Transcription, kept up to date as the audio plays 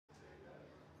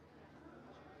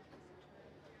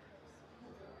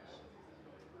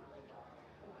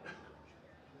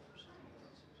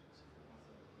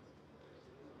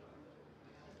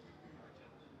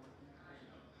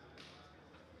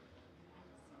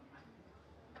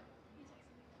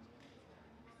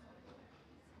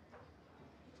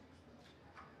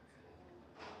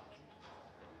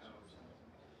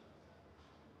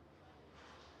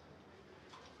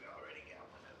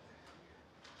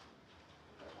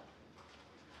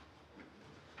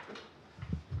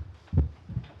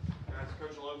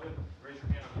open. Raise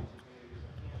your hand on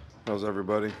YouTube. How's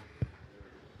everybody?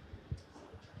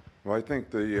 Well, I think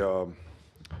the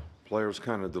players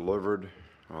kind of delivered.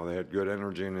 They had good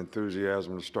energy and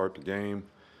enthusiasm to start the game.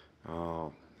 Uh,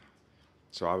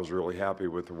 so I was really happy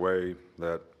with the way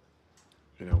that,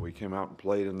 we came out and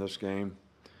played in this game.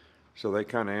 So they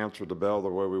kind of answered the bell the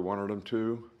way we wanted them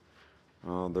to.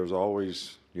 There's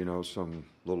always, some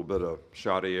little bit of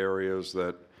shoddy areas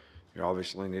that you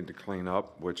obviously need to clean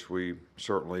up, which we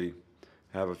certainly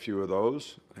have a few of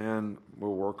those, and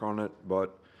we'll work on it.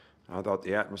 But I thought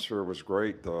the atmosphere was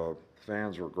great. The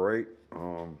fans were great.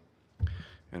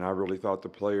 And I really thought the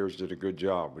players did a good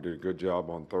job. We did a good job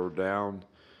on third down.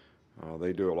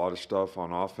 They do a lot of stuff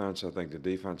on offense. I think the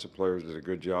defensive players did a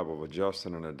good job of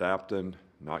adjusting and adapting,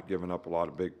 not giving up a lot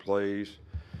of big plays.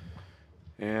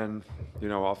 And,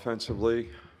 offensively,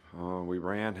 we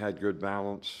ran, had good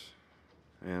balance,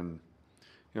 and,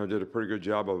 did a pretty good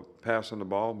job of passing the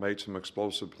ball, made some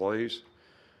explosive plays,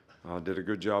 did a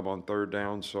good job on third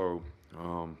down. So,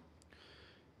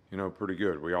 pretty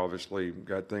good. We obviously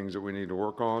got things that we need to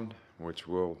work on, which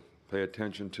we'll pay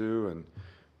attention to,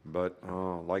 but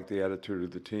like the attitude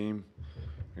of the team.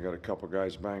 We got a couple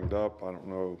guys banged up. I don't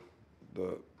know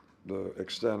the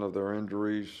extent of their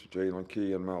injuries, Jalen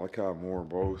Key and Malachi Moore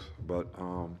both, but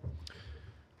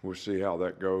we'll see how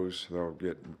that goes. They'll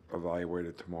get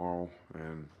evaluated tomorrow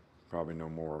and probably know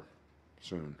more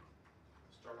soon.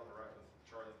 Start on the right with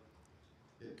Charlie.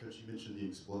 Yeah, Coach, you mentioned the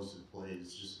explosive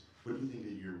plays. Just what do you think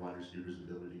of your wide receivers'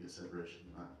 ability to get separation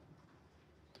tonight?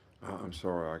 I'm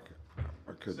sorry,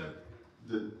 I couldn't.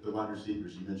 The wide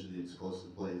receivers, you mentioned the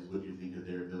explosive plays. What do you think of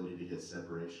their ability to get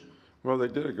separation? Well, they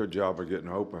did a good job of getting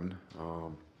open.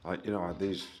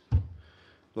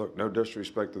 Look, no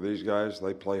disrespect to these guys.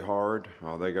 They play hard.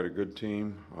 They got a good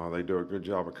team. They do a good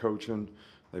job of coaching.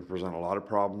 They present a lot of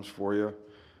problems for you.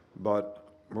 But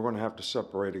we're going to have to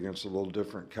separate against a little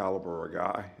different caliber of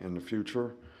guy in the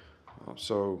future.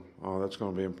 So that's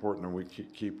going to be important, and we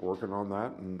keep working on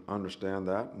that and understand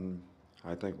that, and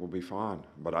I think we'll be fine.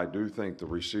 But I do think the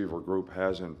receiver group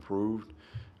has improved.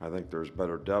 I think there's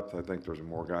better depth. I think there's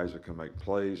more guys that can make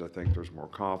plays. I think there's more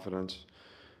confidence.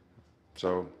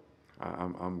 So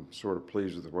I'm sort of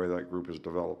pleased with the way that group has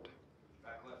developed.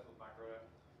 Back left with Mike Rodak.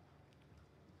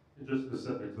 And just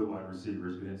specific to the wide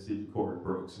receivers, we didn't see Corey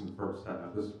Brooks in the first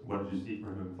half. What did you see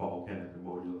from him in fall camp, and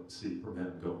what would you like to see from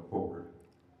him going forward?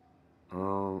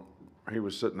 He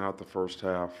was sitting out the first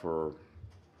half for,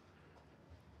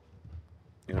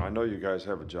 I know you guys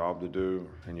have a job to do,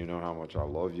 and you know how much I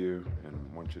love you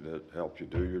and want you to help you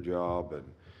do your job and,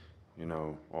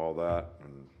 all that,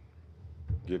 and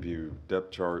give you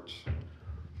depth charts.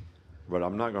 But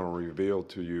I'm not going to reveal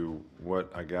to you what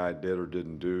a guy did or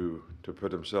didn't do to put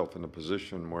himself in a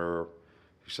position where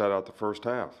he sat out the first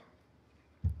half.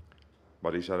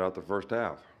 But he sat out the first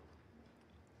half.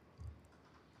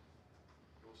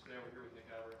 We'll stay over here with Nick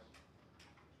Alvarez.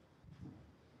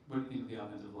 What do you think of the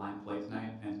offensive line play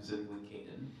tonight, and specifically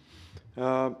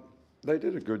Caden? They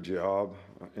did a good job.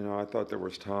 I thought there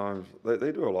was times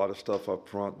they do a lot of stuff up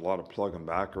front, a lot of plug and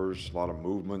backers, a lot of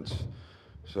movements.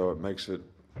 So it makes it,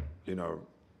 a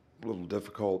little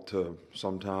difficult to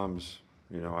sometimes.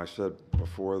 I said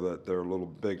before that they're a little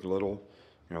big, little.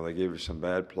 They gave you some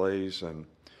bad plays,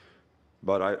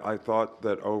 but I thought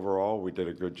that overall we did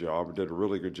a good job. We did a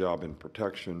really good job in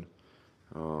protection.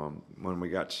 When we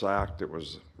got sacked, it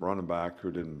was running back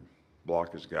who didn't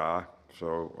block his guy.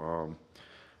 So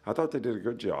I thought they did a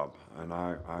good job, and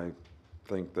I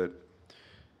think that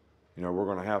we're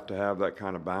going to have that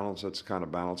kind of balance. That's the kind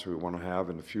of balance we want to have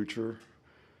in the future.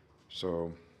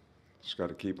 So just got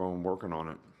to keep on working on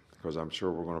it, because I'm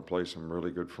sure we're going to play some really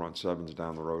good front sevens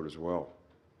down the road as well.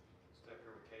 Step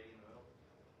here with Katie in the middle.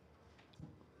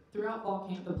 Throughout fall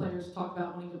camp, the players talk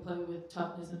about wanting to play with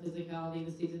toughness and physicality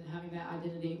this season, having that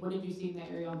identity. What did you see in that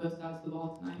area on both sides of the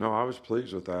ball tonight? No, I was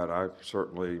pleased with that. I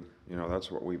certainly, that's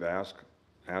what we've asked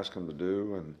them to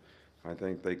do, and I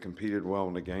think they competed well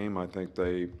in the game. I think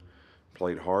they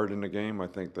played hard in the game. I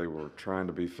think they were trying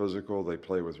to be physical. They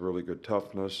play with really good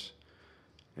toughness,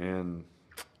 and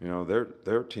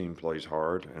their team plays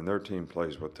hard, and their team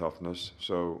plays with toughness.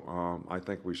 So I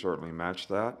think we certainly matched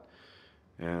that,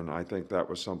 and I think that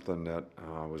was something that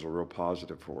was a real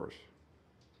positive for us.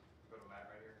 Go to Matt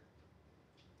right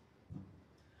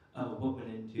here. What went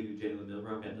into Jalen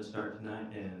Milrow getting the start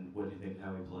tonight, and what do you think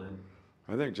how he played?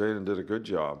 I think Jaden did a good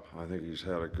job. I think he's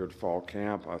had a good fall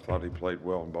camp. I thought he played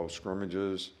well in both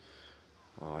scrimmages.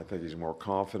 I think he's more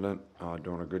confident,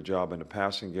 doing a good job in the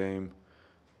passing game.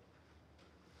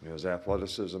 His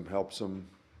athleticism helps him.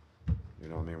 We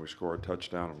scored a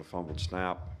touchdown on a fumbled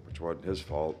snap, which wasn't his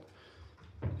fault.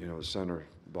 the center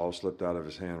ball slipped out of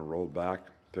his hand and rolled back,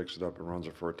 picks it up and runs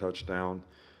it for a touchdown.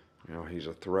 He's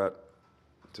a threat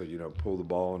to, pull the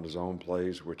ball into zone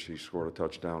plays, which he scored a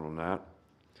touchdown on that.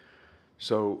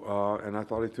 So, and I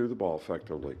thought he threw the ball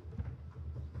effectively.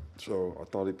 So I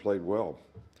thought he played well.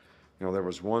 There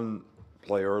was one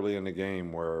play early in the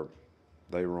game where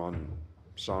they run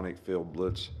Sonic Field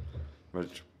Blitz,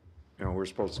 which, we were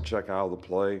supposed to check out of the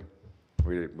play.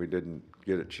 We didn't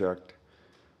get it checked.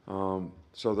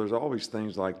 So there's always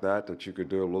things like that you could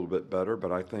do a little bit better,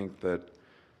 but I think that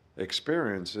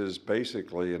experience is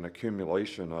basically an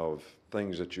accumulation of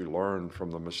things that you learn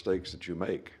from the mistakes that you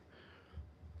make.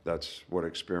 That's what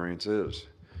experience is.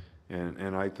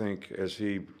 And I think as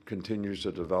he continues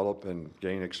to develop and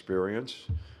gain experience,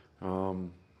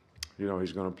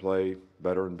 he's going to play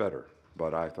better and better.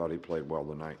 But I thought he played well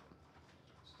tonight.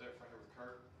 Step right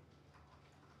here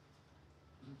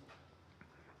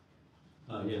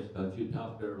with Kurt. Yes, Coach, you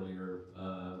talked earlier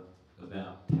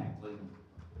about tackling,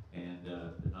 and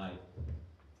tonight,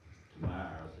 to my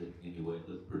eyes, anyway, it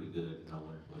looked pretty good. And I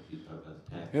wondered what you thought about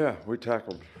the tackling. Yeah, we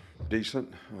tackled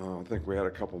decent. I think we had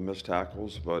a couple missed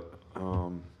tackles, but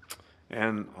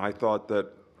and I thought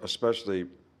that especially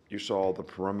you saw the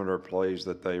perimeter plays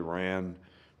that they ran,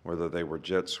 whether they were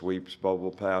jet sweeps,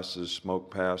 bubble passes, smoke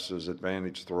passes,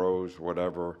 advantage throws,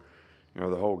 whatever.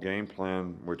 The whole game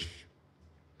plan, which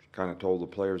kind of told the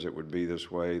players it would be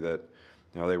this way, that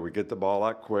they would get the ball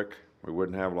out quick. We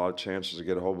wouldn't have a lot of chances to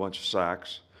get a whole bunch of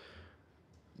sacks.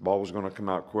 Ball was going to come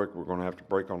out quick. We're going to have to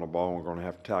break on the ball, and we're going to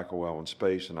have to tackle well in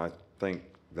space. And I think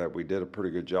that we did a pretty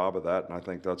good job of that, and I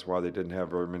think that's why they didn't have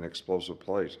very many explosive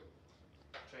plays.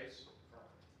 Chase.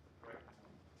 Right.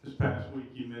 This past week,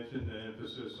 you mentioned the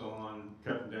emphasis on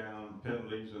cutting down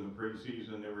penalties in the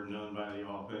preseason. There were none by the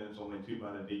offense, only 2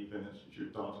 by the defense. What's your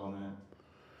thoughts on that?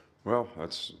 Well,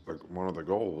 that's one of the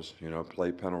goals,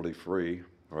 play penalty free,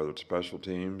 whether it's special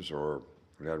teams or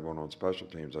we had one on special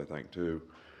teams, I think, too.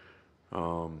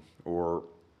 Or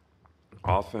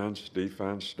offense,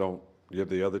 defense, don't give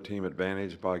the other team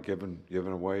advantage by giving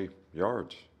away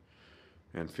yards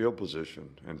and field position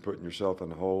and putting yourself in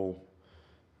the hole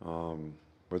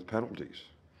with penalties.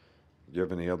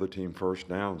 Giving the other team first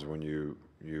downs when you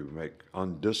make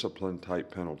undisciplined type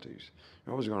penalties.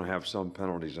 You're always going to have some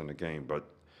penalties in the game, but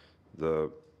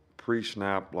the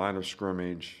pre-snap, line of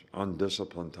scrimmage,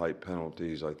 undisciplined type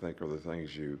penalties, I think, are the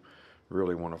things you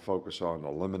really want to focus on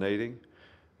eliminating,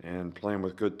 and playing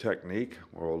with good technique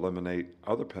will eliminate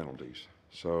other penalties.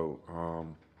 So,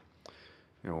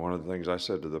 one of the things I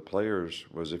said to the players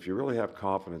was, if you really have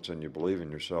confidence and you believe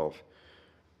in yourself,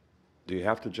 do you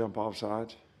have to jump off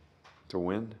sides to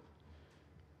win?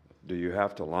 Do you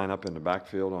have to line up in the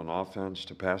backfield on offense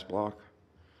to pass block?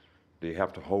 Do you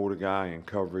have to hold a guy in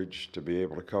coverage to be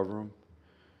able to cover him?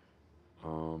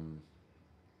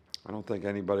 I don't think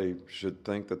anybody should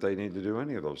think that they need to do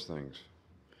any of those things.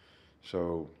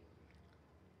 So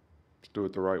let's do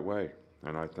it the right way.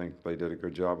 And I think they did a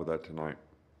good job of that tonight.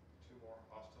 2 more,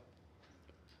 Austin.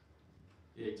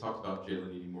 Yeah, you talked about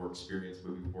Jalen needing more experience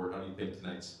moving forward. How do you think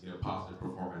tonight's positive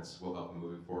performance will help him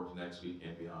moving forward to next week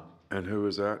and beyond? And who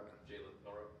is that? Jalen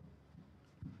Milrow.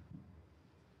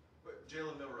 But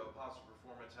Jalen Milrow, positive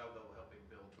performance, how that will help him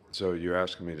build towards. So you're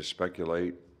asking me to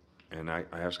speculate, and I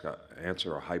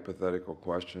answer a hypothetical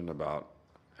question about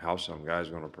how some guy's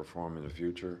going to perform in the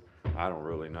future. I don't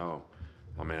really know.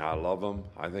 I mean, I love him.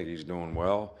 I think he's doing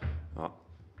well.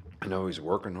 I know he's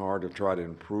working hard to try to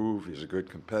improve. He's a good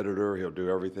competitor. He'll do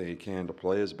everything he can to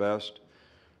play his best.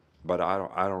 But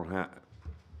I don't have.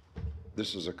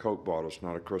 This is a Coke bottle. It's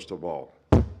not a crystal ball.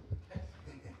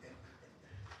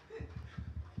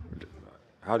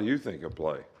 How do you think he'll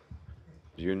play?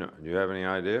 Do you have any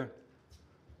idea?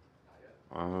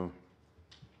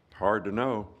 Hard to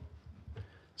know.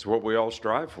 It's what we all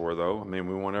strive for, though. I mean,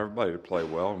 we want everybody to play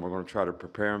well, and we're going to try to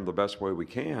prepare them the best way we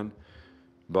can.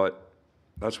 But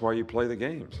that's why you play the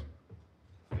games.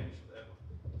 Finish with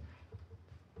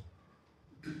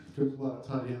Evan. Coach, a lot of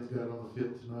tight ends got on the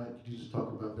field tonight. Could you just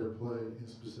talk about their play, and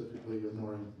specifically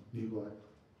Amari Newblack?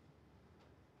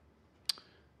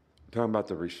 Talking about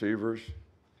the receivers.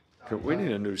 We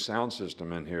need a new sound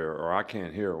system in here, or I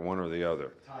can't hear one or the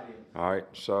other. All right,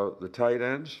 so the tight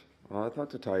ends, I thought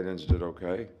the tight ends did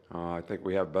okay. I think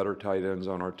we have better tight ends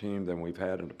on our team than we've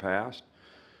had in the past.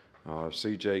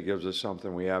 CJ gives us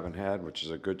something we haven't had, which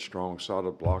is a good, strong,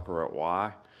 solid blocker at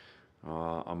Y.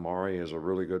 Amari is a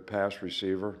really good pass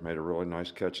receiver, made a really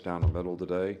nice catch down the middle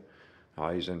today.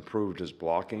 He's improved his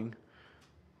blocking.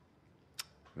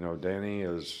 Danny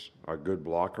is a good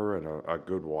blocker and a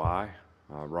good Y.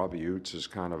 Robbie Utes is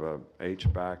kind of a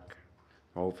H-back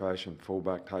old-fashioned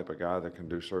fullback type of guy that can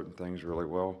do certain things really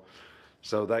well.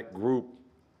 So that group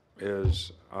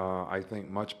is, I think,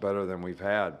 much better than we've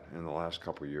had in the last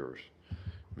couple of years.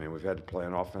 I mean, we've had to play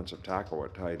an offensive tackle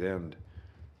at tight end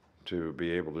to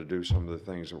be able to do some of the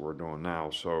things that we're doing now.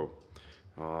 So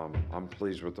I'm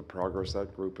pleased with the progress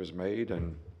that group has made,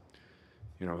 and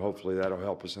you know, hopefully that'll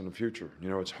help us in the future. You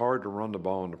know, it's hard to run the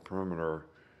ball in the perimeter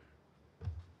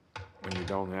when you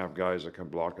don't have guys that can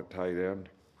block at tight end,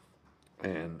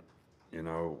 and you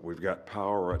know, we've got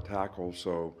power at tackle,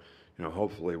 so you know,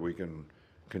 hopefully we can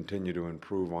continue to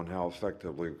improve on how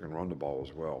effectively we can run the ball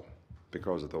as well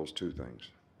because of those two things,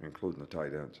 including the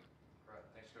tight ends. All right,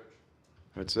 thanks, Coach.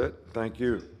 That's it. Thank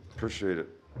you. Appreciate it.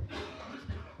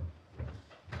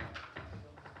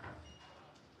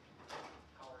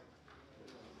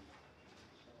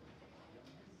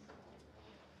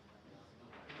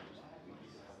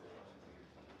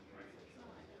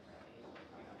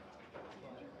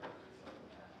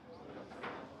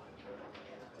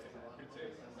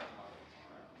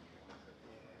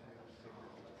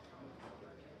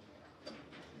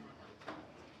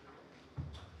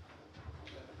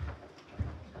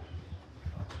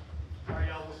 All right,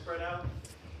 y'all, we'll spread out.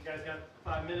 You guys got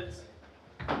 5 minutes.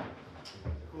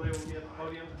 Kool-Aid will be at the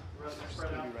podium. The rest will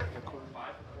spread out. You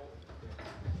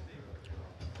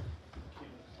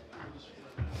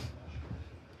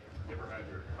ever had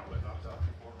your helmet knocked off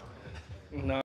before? No.